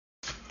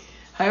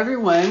Hi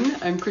everyone,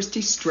 I'm Christy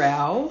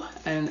Strow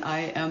and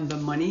I am the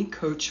money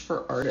coach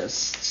for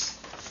artists.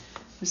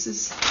 This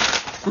is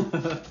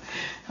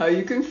how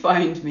you can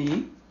find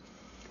me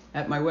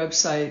at my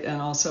website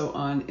and also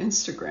on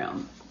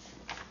Instagram.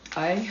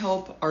 I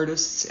help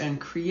artists and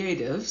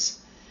creatives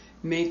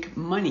make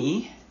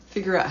money,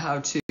 figure out how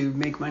to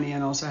make money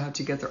and also how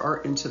to get their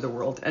art into the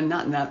world, and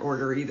not in that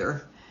order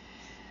either.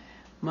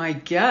 My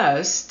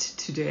guest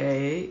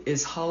today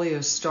is Holly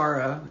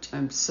Ostara, which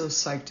I'm so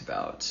psyched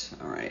about.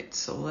 All right,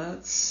 so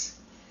let's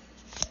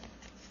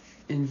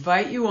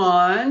invite you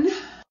on.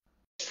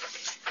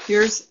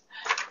 There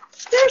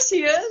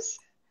she is.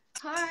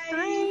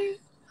 Hi.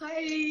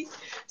 Hi.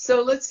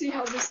 So let's see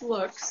how this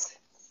looks.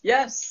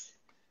 Yes,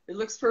 it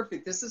looks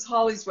perfect. This is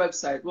Holly's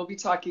website. We'll be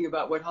talking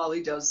about what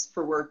Holly does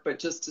for work, but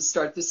just to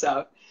start this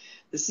out,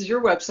 this is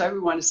your website. We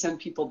want to send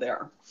people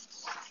there.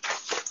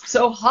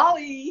 So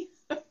Holly.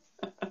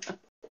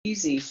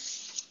 Easy.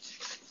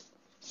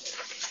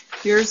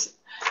 There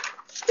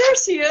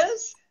she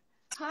is.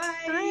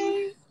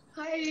 Hi.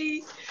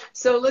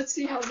 So let's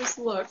see how this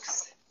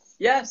looks.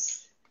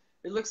 Yes,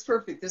 it looks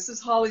perfect. This is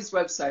Holly's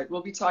website.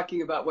 We'll be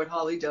talking about what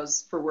Holly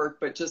does for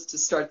work, but just to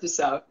start this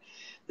out,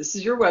 this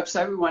is your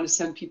website. We want to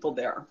send people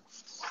there.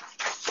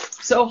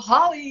 So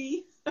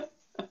Holly,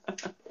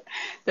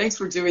 thanks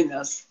for doing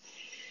this.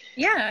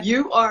 Yeah.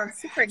 You are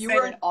super excited. You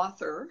are an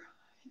author.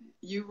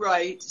 You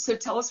write. So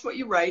tell us what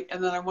you write,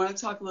 and then I want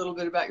to talk a little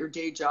bit about your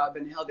day job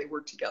and how they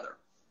work together.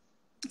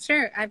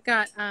 Sure. I've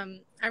got,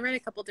 I write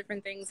a couple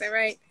different things. I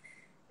write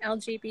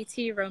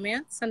LGBT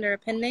romance under a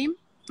pen name.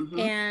 Mm-hmm.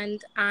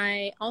 And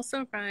I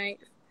also write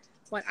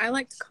what I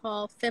like to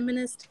call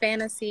feminist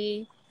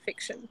fantasy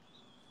fiction.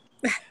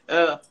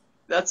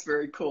 That's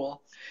very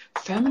cool.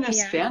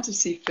 Feminist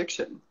fantasy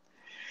fiction.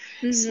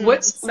 Mm-hmm.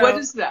 What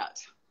is that?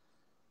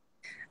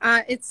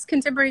 It's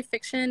contemporary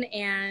fiction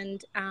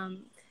and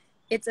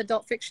it's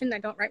adult fiction. I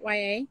don't write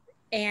YA,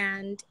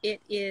 and it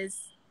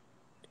is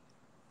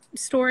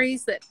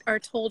stories that are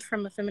told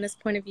from a feminist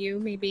point of view,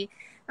 maybe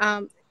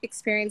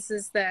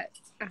experiences that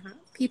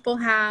people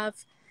have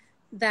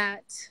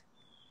that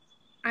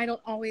I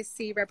don't always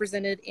see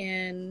represented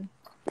in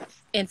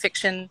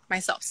fiction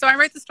myself. So I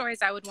write the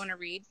stories I would want to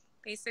read,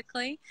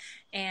 basically,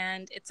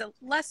 and it's a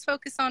less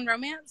focus on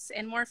romance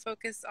and more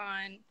focus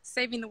on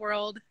saving the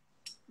world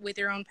with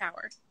your own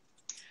power.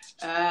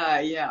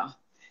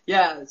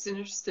 Yeah, it's an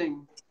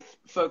interesting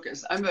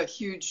focus. I'm a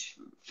huge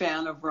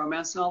fan of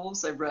romance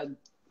novels. I've read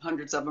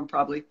hundreds of them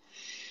probably.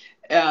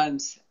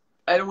 And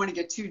I don't want to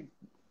get too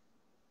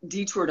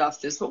detoured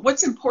off this, but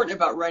what's important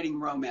about writing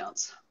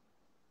romance?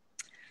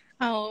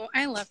 Oh,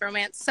 I love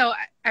romance. So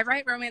I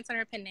write romance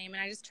under a pen name,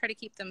 and I just try to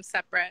keep them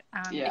separate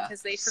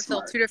because they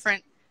fulfill two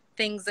different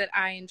things that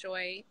I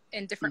enjoy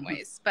in different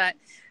ways. But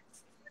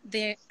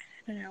I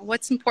don't know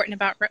what's important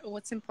about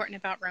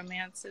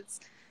romance.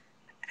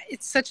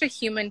 It's such a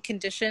human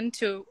condition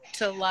to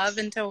love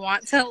and to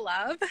want to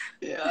love.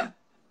 Yeah,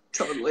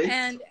 totally.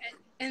 And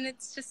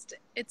it's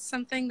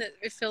something that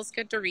it feels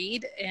good to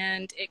read,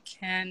 and it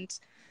can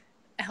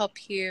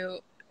help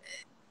you.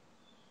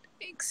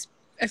 It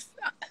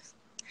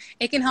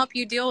can help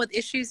you deal with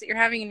issues that you're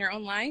having in your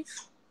own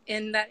life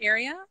in that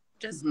area,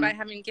 just by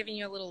giving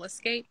you a little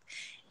escape,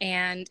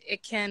 and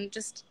it can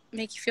just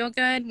make you feel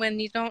good when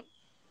you don't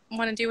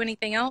want to do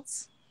anything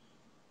else.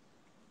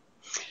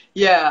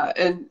 Yeah,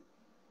 and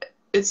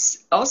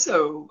it's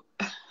also,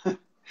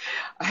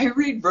 I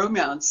read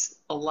romance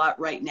a lot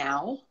right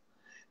now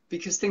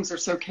because things are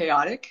so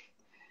chaotic.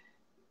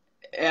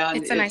 And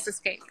it's a nice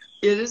escape.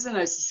 It is a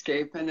nice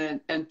escape.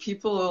 And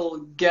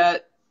people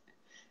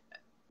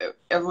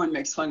everyone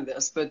makes fun of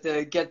this, but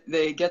they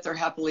get their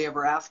happily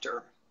ever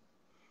after.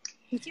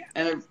 Yeah.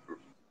 And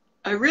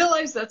I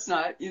realize that's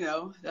not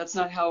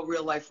how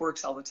real life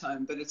works all the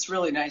time, but it's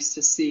really nice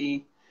to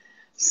see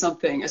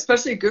something,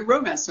 especially a good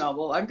romance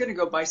novel. I'm going to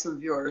go buy some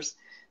of yours.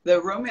 The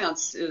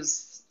romance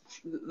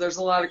there's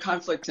a lot of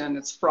conflict and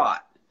it's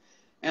fraught,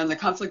 and the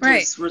conflict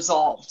is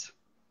resolved.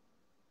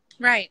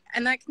 Right.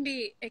 And it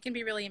can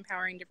be really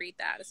empowering to read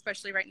that,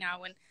 especially right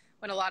now when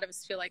a lot of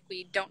us feel like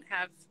we don't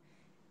have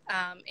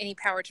any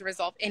power to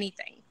resolve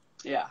anything.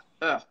 Yeah.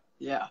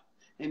 Yeah.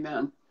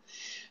 Amen.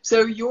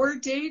 So your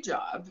day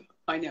job,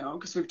 I know,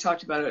 because we've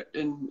talked about it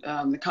in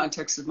the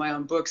context of my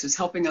own books, is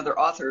helping other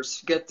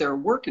authors get their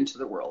work into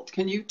the world.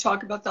 Can you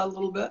talk about that a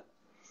little bit?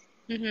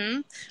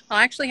 Mm-hmm. Well,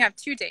 I actually have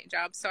 2 day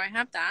jobs, so I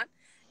have that.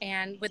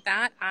 And with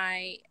that,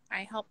 I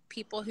help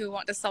people who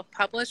want to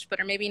self-publish but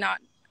are maybe not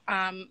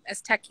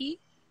as techy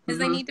as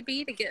they need to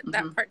be to get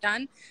that part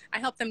done. I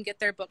help them get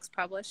their books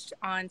published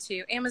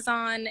onto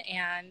Amazon,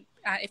 and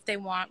if they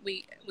want,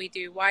 we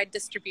do wide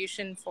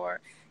distribution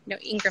for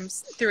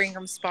through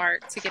Ingram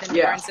Spark to get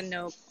into Barnes and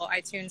Noble,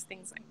 iTunes,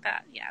 things like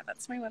that. Yeah,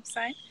 that's my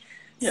website.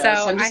 Yeah, so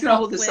I'm just going to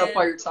hold this up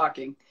while you're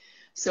talking.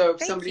 So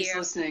if somebody's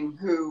listening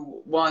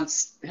who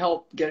wants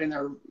help getting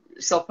their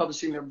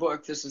self-publishing their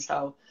book, this is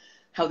how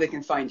they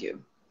can find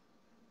you.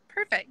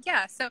 Perfect.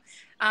 Yeah. So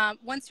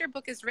once your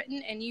book is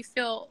written and you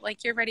feel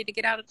like you're ready to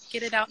get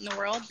it out in the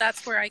world,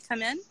 that's where I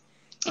come in.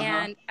 Uh-huh.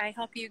 And I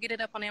help you get it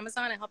up on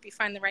Amazon. I help you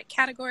find the right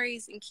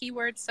categories and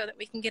keywords so that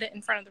we can get it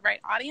in front of the right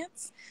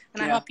audience.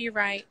 And I Yeah. help you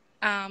write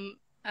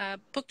a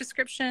book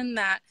description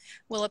that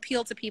will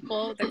appeal to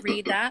people that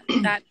read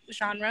that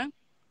genre,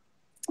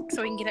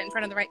 so we can get it in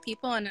front of the right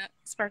people and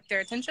spark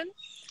their attention.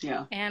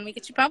 Yeah. And we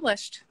get you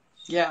published.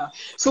 Yeah.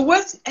 So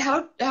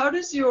how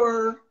does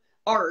your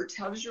art,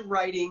 how does your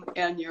writing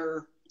and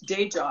your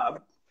day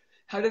job,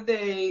 how do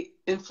they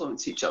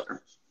influence each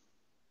other?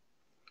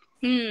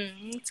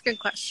 That's a good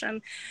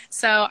question.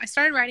 So I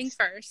started writing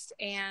first,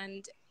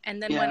 and then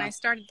when Yeah. I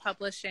started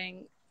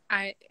publishing,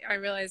 I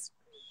realized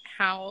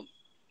how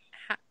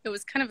it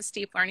was kind of a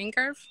steep learning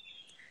curve.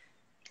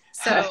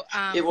 So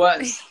It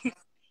was.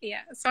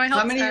 yeah. So I How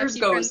helped many a years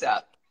few ago was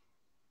friends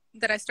that?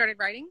 that I started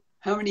writing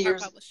How many or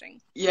years?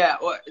 publishing. Yeah,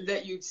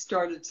 that you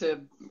started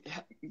to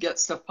get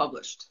stuff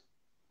published.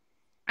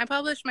 I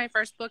published my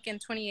first book in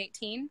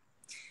 2018,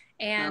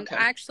 and Okay.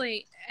 I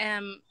actually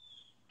am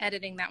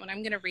editing that one.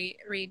 I'm going to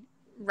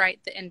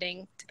rewrite the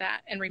ending to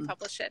that and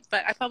republish it.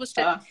 But I published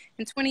it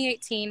in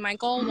 2018. My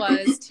goal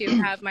was to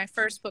have my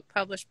first book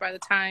published by the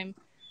time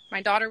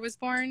my daughter was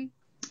born,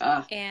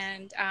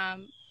 and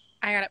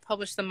I got it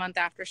published the month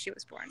after she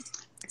was born.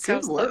 So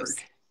good work. Close.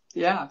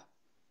 Yeah.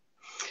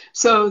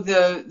 So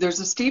there's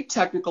a steep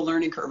technical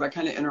learning curve. I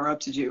kind of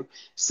interrupted you,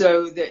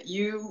 so that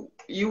you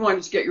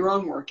wanted to get your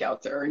own work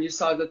out there, and you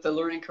saw that the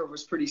learning curve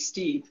was pretty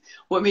steep.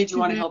 What made you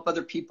want to help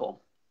other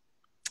people?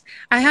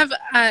 I have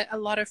a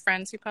lot of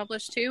friends who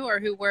publish too, or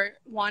who were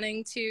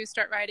wanting to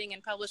start writing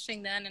and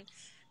publishing then,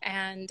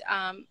 and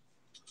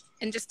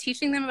just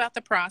teaching them about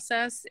the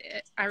process.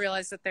 I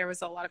realized that there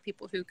was a lot of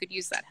people who could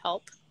use that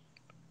help.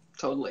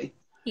 Totally.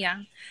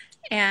 Yeah,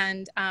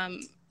 and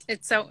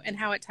it's so, and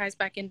how it ties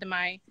back into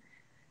my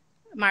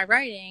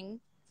writing.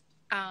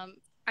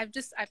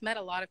 I've met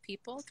a lot of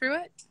people through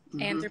it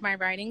and through my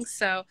writing.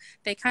 So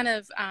they kind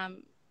of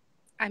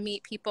I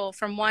meet people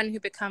from one who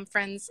become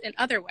friends in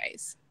other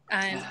ways.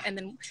 And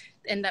then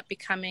end up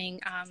becoming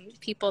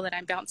people that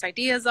I bounce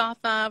ideas off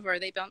of, or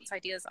they bounce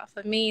ideas off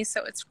of me.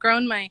 So it's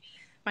grown my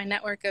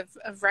network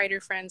of writer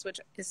friends,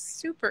 which is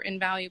super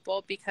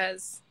invaluable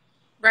because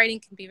writing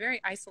can be very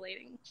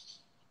isolating.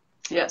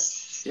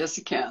 Yes,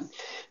 it can.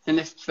 And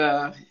if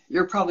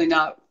you're probably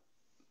not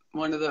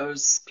one of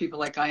those people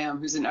like I am,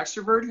 who's an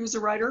extrovert, who's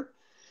a writer,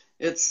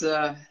 it's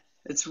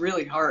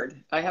really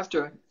hard. I have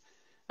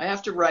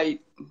to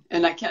write,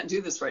 and I can't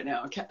do this right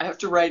now. I have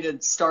to write at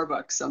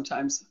Starbucks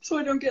sometimes so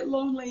I don't get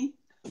lonely.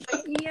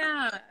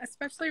 Yeah,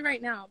 especially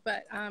right now.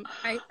 But I'm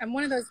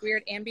one of those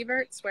weird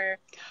ambiverts where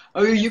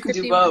you can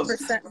do both.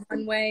 51%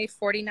 one way,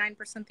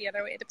 49% the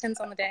other way. It depends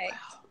on the day.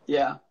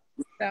 Yeah.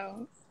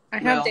 So I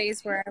have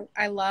days where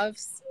I love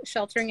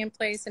sheltering in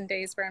place and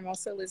days where I'm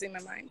also losing my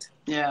mind.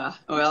 Yeah.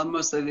 Well, I'm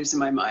mostly losing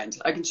my mind.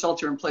 I can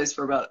shelter in place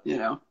for about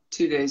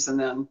 2 days and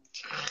then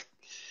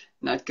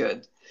not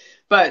good.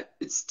 But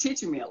it's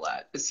teaching me a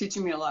lot. It's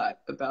teaching me a lot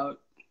about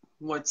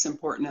what's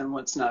important and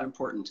what's not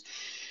important.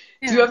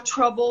 Yeah. Do you have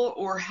trouble,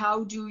 or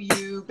how do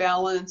you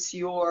balance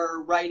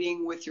your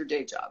writing with your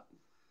day job?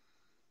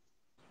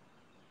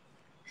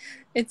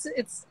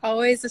 It's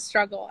always a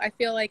struggle. I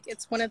feel like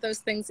it's one of those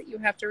things that you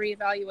have to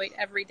reevaluate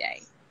every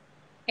day.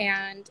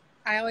 And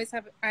I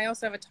also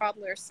have a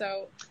toddler,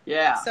 so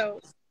yeah. So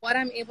what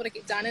I'm able to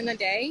get done in a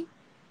day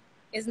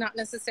is not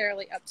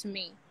necessarily up to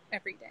me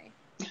every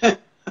day.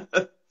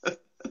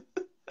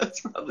 That's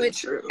probably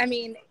true. I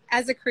mean,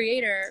 as a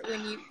creator,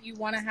 when you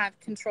want to have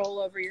control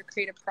over your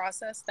creative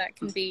process, that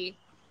can be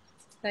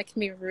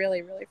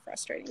really, really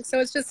frustrating. So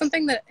it's just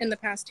something that in the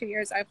past 2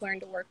 years I've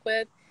learned to work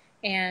with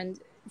and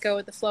go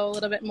with the flow a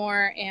little bit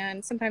more.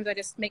 And sometimes I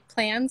just make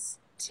plans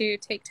to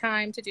take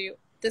time to do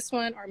this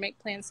one, or make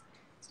plans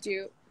to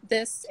do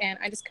this, and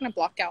I just kind of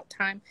block out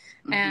time.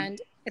 And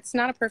it's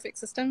not a perfect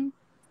system.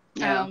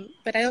 Yeah.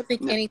 But I don't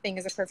think anything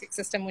is a perfect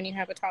system when you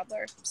have a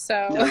toddler.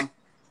 So. No.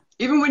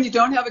 Even when you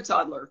don't have a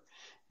toddler,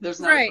 there's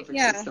not a perfect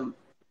system.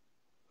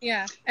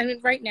 Yeah.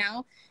 And right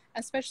now,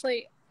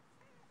 especially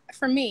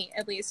for me,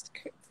 at least,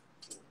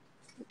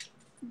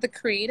 the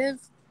creative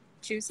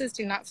juices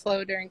do not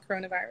flow during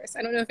coronavirus.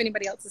 I don't know if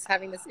anybody else is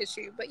having this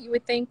issue, but you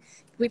would think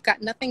we've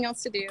got nothing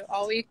else to do.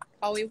 All we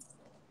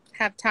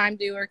have time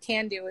to do or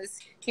can do is,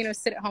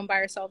 sit at home by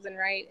ourselves and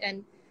write.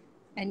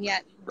 And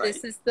yet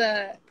this is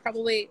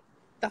probably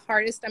the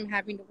hardest I'm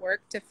having to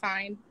work to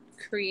find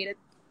creative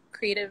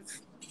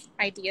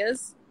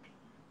ideas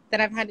that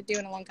I've had to do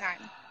in a long time.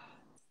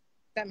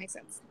 That makes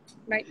sense.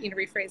 Might need to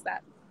rephrase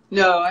that.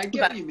 No, I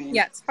get what you mean.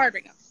 Yeah, it's hard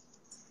right now.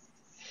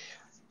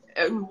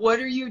 And what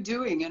are you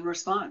doing in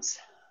response?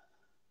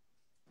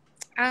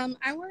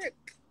 I work.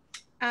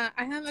 I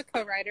have a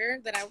co-writer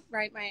that I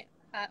write my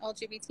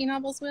LGBT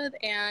novels with,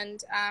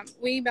 and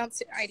we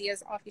bounce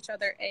ideas off each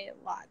other a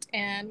lot.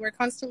 And we're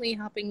constantly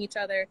helping each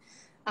other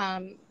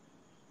kind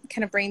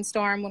of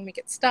brainstorm when we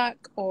get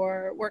stuck,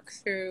 or work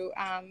through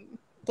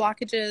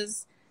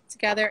blockages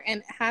together.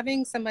 And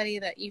having somebody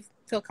that you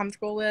feel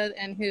comfortable with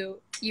and who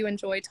you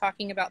enjoy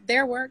talking about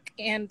their work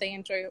and they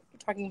enjoy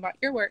talking about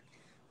your work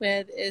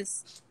with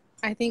is,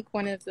 I think,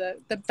 one of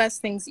the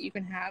best things that you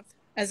can have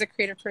as a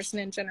creative person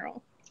in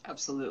general.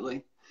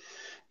 Absolutely.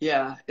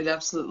 Yeah, it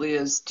absolutely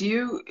is. Do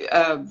you,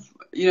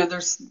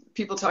 there's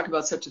people talk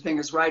about such a thing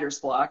as writer's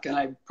block, and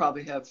I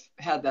probably have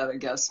had that, I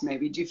guess,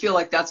 maybe. Do you feel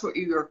like that's what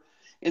you're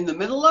in the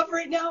middle of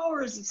right now,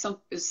 or is it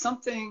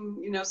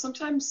something,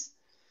 sometimes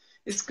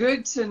it's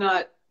good to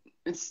not,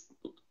 it's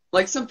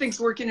like something's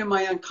working in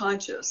my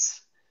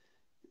unconscious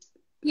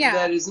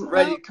that isn't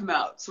ready to come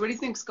out. So what do you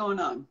think's going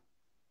on?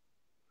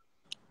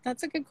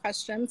 That's a good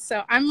question.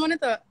 So I'm one of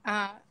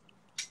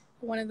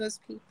those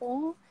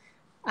people,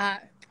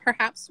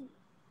 perhaps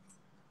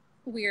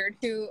weird,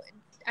 who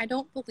I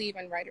don't believe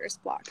in writer's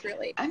block,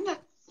 really. I'm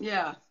not,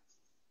 yeah.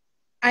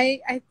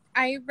 I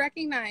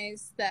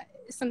recognize that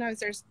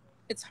sometimes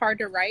it's hard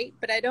to write,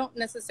 but I don't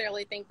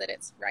necessarily think that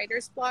it's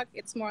writer's block.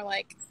 It's more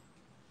like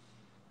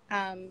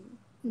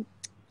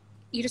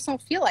you just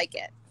don't feel like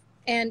it,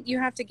 and you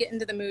have to get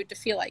into the mood to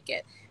feel like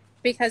it,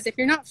 because if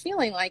you're not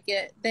feeling like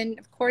it, then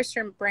of course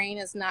your brain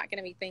is not going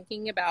to be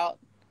thinking about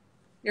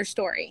your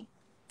story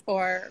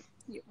or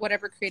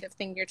whatever creative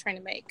thing you're trying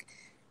to make.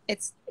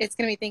 It's going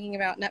to be thinking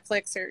about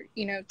Netflix or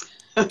doom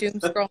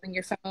scrolling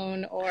your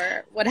phone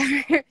or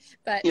whatever.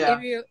 But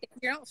if you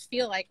don't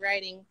feel like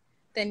writing,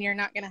 then you're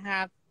not going to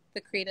have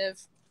the creative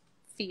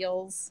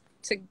feels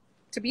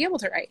to be able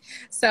to write.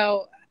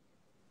 So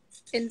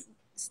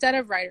instead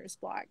of writer's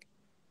block,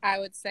 I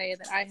would say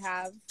that I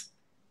have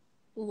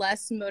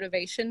less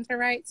motivation to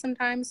write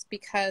sometimes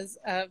because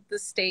of the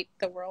state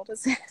the world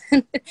is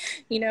in.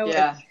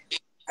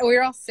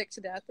 We're all sick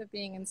to death of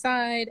being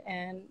inside,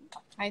 and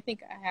I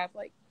think I have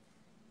like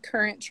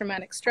current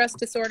traumatic stress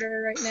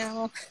disorder right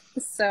now.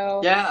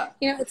 So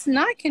it's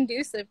not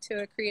conducive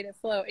to a creative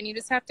flow, and you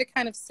just have to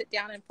kind of sit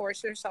down and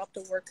force yourself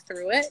to work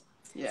through it.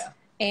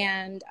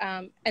 And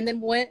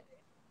then when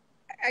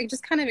I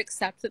just kind of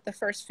accept that the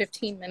first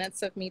 15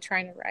 minutes of me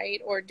trying to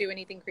write or do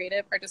anything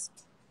creative are just,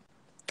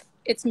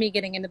 it's me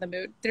getting into the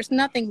mood. There's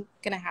nothing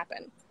going to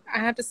happen. I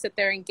have to sit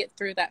there and get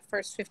through that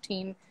first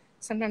 15,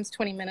 sometimes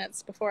 20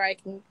 minutes before I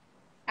can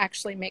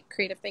actually make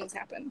creative things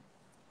happen.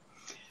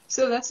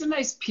 So that's a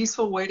nice,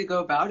 peaceful way to go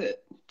about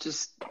it.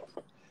 Just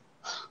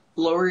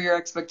lower your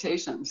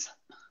expectations.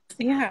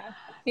 Yeah.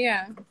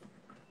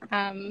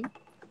 A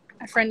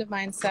friend of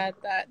mine said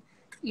that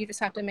you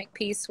just have to make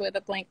peace with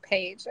a blank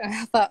page. And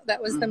I thought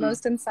that was the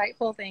most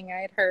insightful thing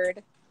I had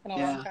heard in a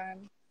long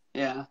time.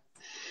 Yeah.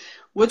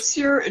 What's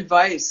your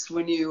advice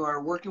when you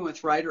are working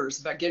with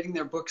writers about getting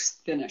their books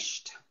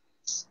finished?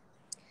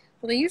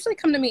 Well, they usually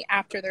come to me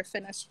after they're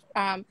finished.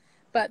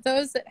 But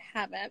those that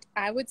haven't,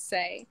 I would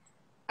say,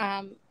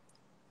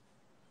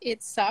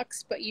 it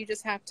sucks, but you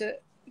just have to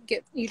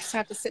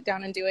sit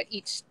down and do it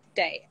each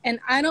day. And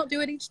I don't do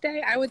it each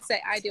day. I would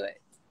say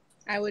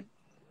I would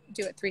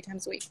do it 3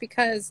 times a week,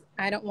 because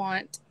I don't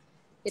want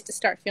it to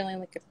start feeling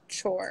like a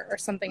chore or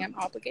something I'm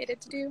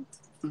obligated to do.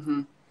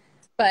 Mm-hmm.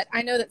 But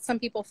I know that some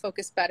people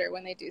focus better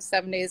when they do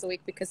 7 days a week,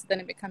 because then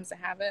it becomes a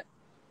habit.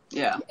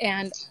 Yeah.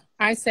 And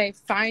I say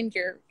find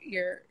your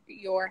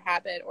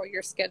habit or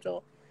your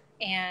schedule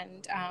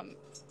and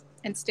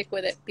stick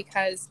with it,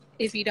 because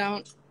if you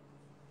don't,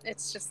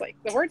 it's just like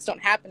the words don't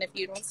happen if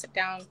you don't sit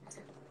down,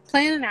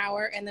 plan an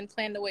hour, and then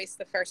plan to waste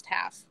the first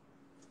half.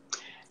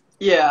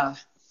 Yeah.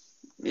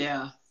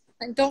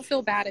 And don't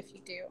feel bad if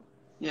you do.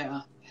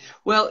 Yeah.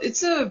 Well,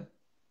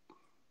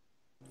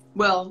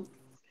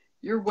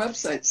 your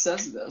website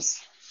says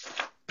this.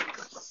 I'm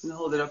going to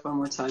hold it up one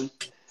more time.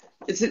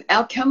 It's an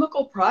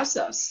alchemical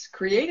process,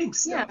 creating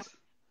stuff.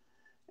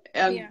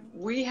 Yeah. And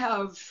we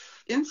have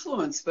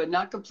influence, but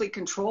not complete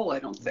control, I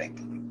don't think.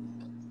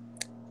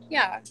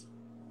 Yeah.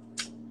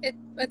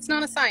 It's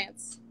not a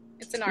science.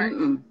 It's an art.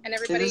 And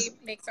everybody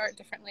makes art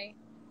differently.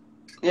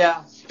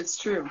 Yeah, it's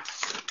true.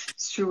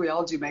 It's true. We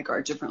all do make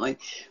art differently.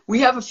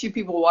 We have a few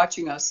people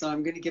watching us, so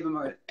I'm going to give them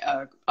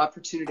an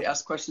opportunity to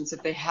ask questions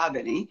if they have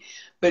any.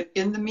 But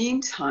in the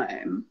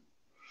meantime,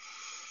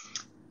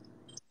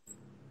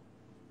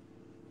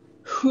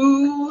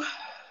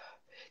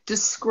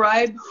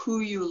 describe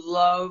who you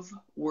love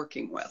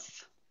working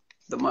with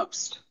the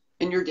most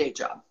in your day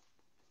job?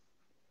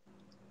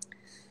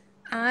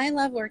 I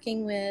love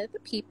working with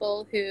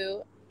people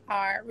who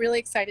are really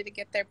excited to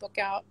get their book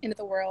out into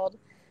the world.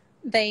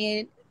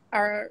 They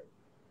know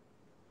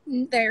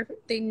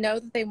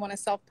that they want to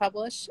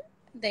self-publish.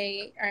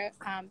 They are,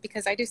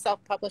 because I do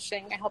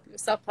self-publishing. I help you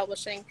with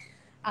self-publishing.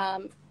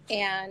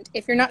 And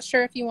if you're not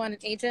sure if you want an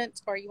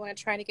agent or you want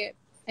to try to get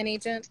an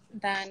agent,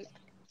 then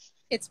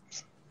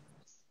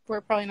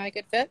we're probably not a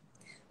good fit.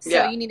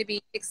 So you need to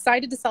be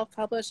excited to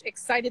self-publish,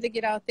 excited to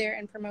get out there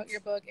and promote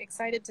your book,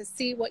 excited to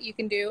see what you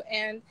can do,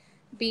 and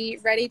be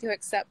ready to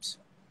accept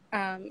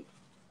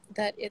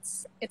that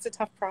it's a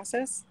tough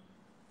process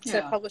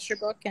to publish your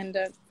book and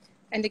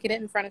to get it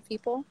in front of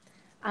people.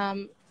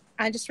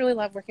 I just really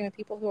love working with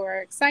people who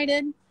are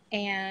excited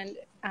and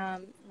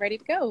ready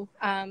to go.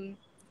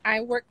 I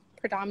work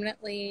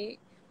predominantly,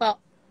 well,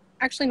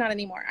 actually not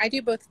anymore. I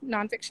do both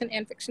nonfiction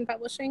and fiction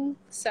publishing.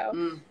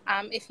 So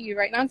if you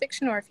write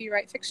nonfiction or if you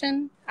write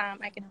fiction,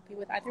 I can help you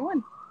with either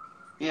one.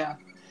 Yeah.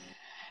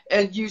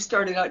 And you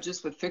started out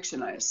just with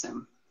fiction, I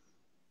assume.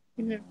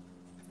 Mm-hmm.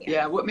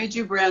 Yeah. What made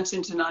you branch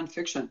into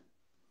nonfiction?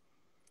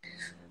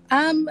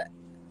 Um,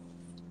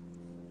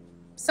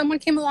 Someone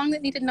came along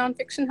that needed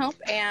nonfiction help,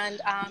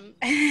 and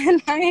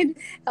and I had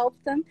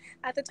helped them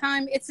at the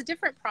time. It's a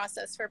different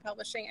process for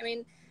publishing. I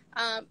mean,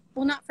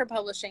 well, not for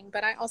publishing,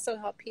 but I also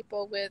help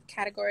people with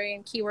category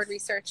and keyword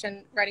research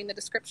and writing the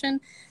description.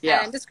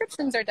 Yeah. And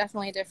descriptions are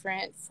definitely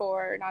different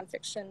for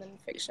nonfiction than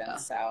fiction. Yeah.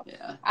 So,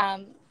 Yeah.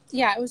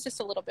 yeah, it was just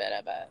a little bit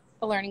of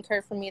a learning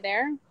curve for me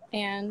there,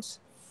 and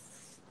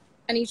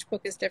each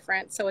book is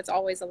different, so it's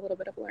always a little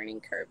bit of a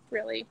learning curve,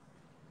 really.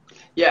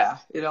 Yeah,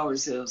 it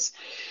always is.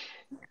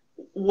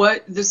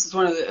 This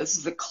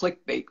is the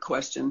clickbait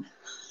question.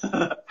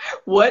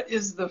 What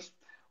is the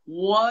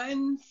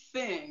one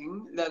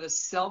thing that a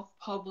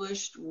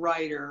self-published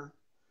writer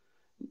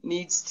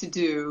needs to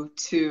do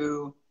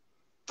to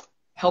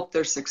help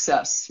their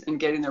success in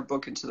getting their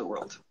book into the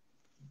world?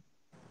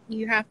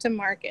 You have to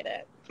market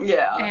it.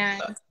 Yeah.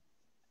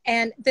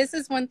 And this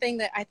is one thing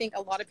that I think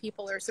a lot of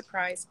people are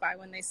surprised by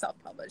when they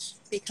self-publish,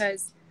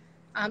 because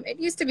it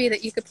used to be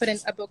that you could put in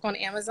a book on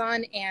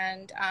Amazon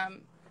and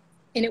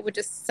it would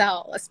just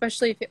sell,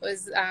 especially if it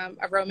was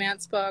a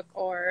romance book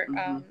or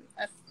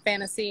a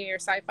fantasy or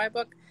sci-fi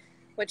book,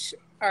 which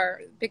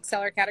are big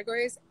seller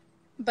categories.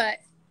 But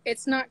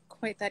it's not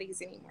quite that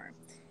easy anymore.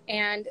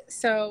 And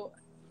so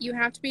you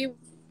have to be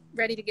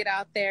ready to get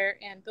out there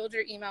and build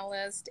your email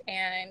list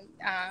and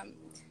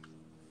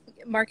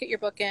market your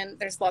book in.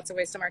 There's lots of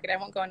ways to market. I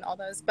won't go into all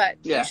those, but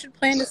you should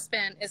plan to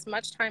spend as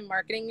much time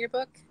marketing your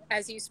book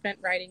as you spent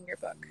writing your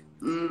book.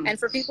 And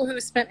for people who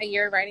have spent a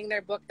year writing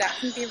their book, that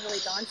can be really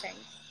daunting.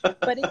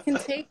 But it can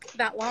take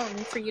that long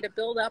for you to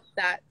build up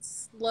that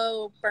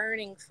slow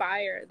burning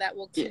fire that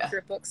will keep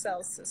your book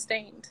sales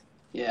sustained.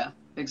 Yeah,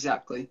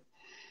 exactly.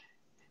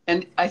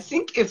 And I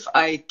think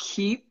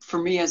for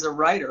me as a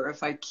writer,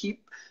 if I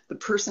keep the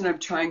person I'm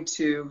trying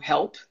to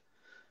help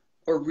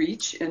or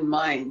reach in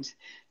mind,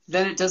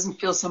 then it doesn't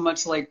feel so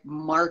much like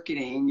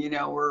marketing,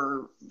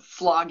 or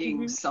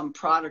flogging some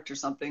product or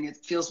something. It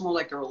feels more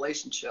like a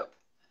relationship.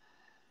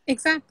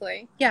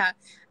 Exactly. Yeah.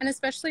 And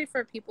especially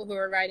for people who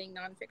are writing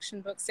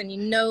nonfiction books and you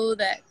know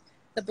that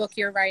the book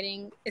you're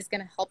writing is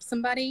going to help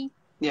somebody.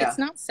 Yeah. It's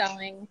not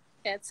selling,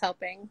 it's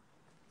helping.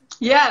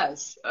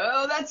 Yes.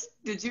 Oh,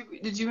 did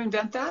you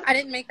invent that? I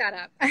didn't make that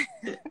up.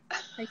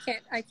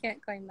 I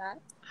can't claim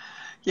that.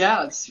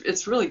 Yeah,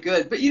 it's really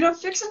good. But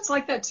fiction's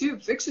like that too.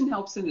 Fiction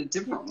helps in a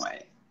different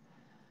way.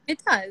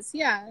 It does.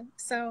 Yeah.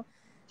 So,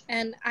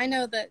 and I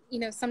know that,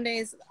 some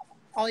days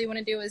all you want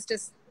to do is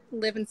just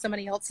live in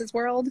somebody else's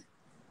world.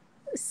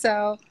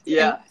 So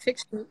yeah,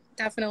 fiction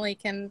definitely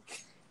can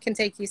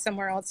take you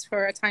somewhere else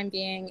for a time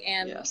being,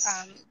 and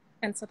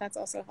and so that's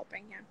also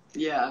helping.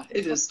 Yeah,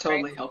 it is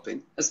totally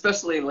helping,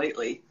 especially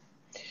lately.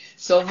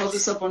 So I'll hold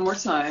this up one more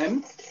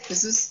time.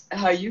 This is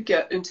how you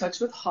get in touch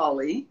with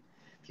Holly.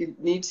 If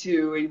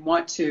you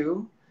want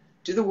to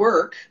do the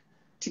work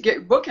to get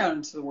your book out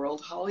into the world,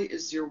 Holly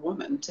is your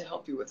woman to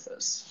help you with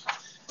this.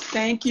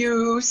 Thank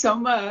you so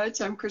much.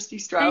 I'm Christy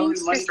Stroud,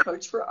 Money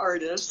Coach for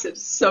Artists.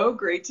 It's so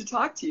great to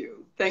talk to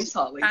you. Thanks,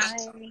 Holly.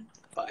 Bye.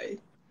 Bye.